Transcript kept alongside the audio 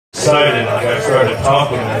excited, like I started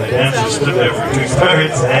talking, and the dancer stood there for 2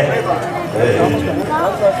 seconds.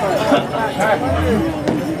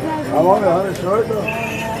 How long is 100 short though?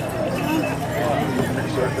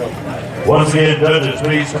 Once again, judges,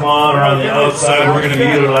 please come on around the outside. We're going to be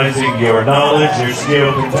utilizing your knowledge, your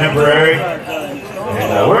skill, contemporary.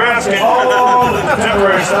 And we're asking all the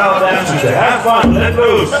contemporary style dancers to have fun, let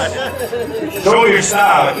loose. Show your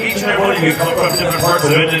style. Each and every one of you come from different parts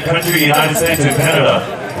of the Indian country, United States and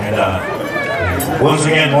Canada. And once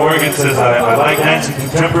again, Morgan says, I like dancing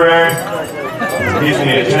contemporary. It gives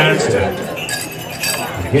me a chance to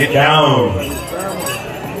get down.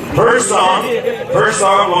 First song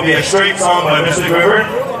will be a straight song by Mr. River.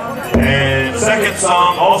 And second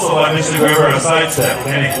song, also by Mr. River, a side step.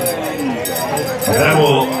 And then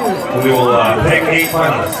we will pick 8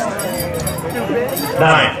 finalists.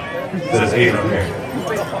 9. It says 8 up here.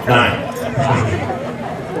 9.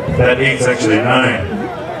 That 8's actually 9.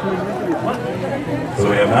 So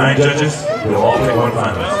we have 9 judges. We'll all pick 1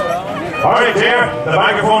 finalist. All right, there. The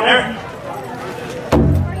microphone there.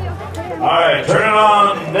 All right, turn it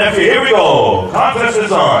on, nephew. Here we go. Contest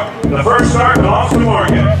is on. The first start belongs to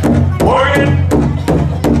Morgan. Morgan.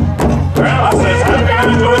 Grandma says, happy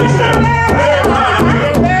graduation. Hey,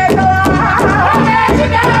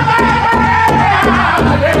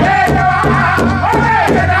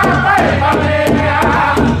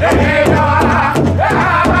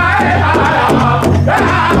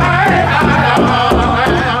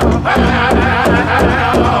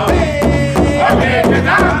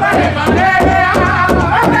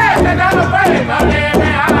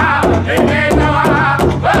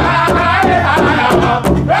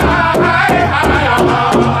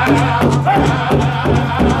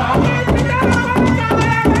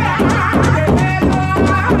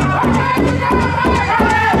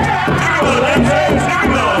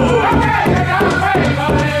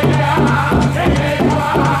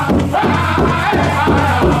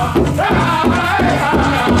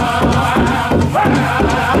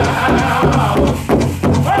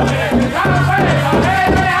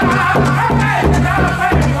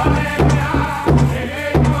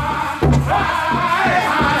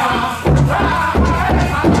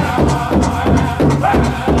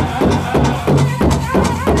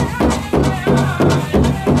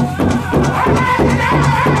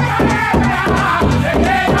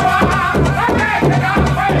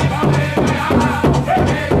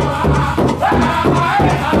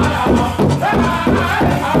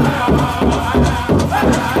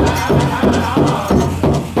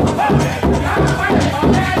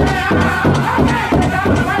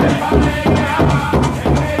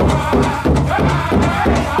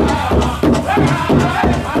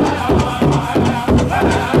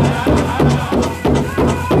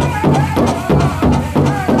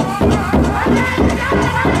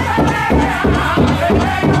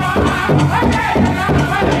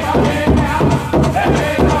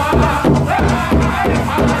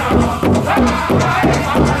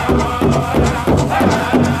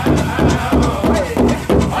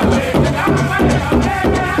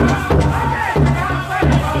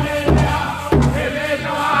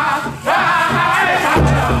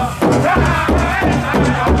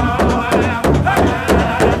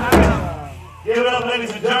 Give it up,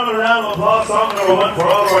 ladies and gentlemen, a round of applause. Song number 1 for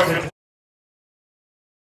all of our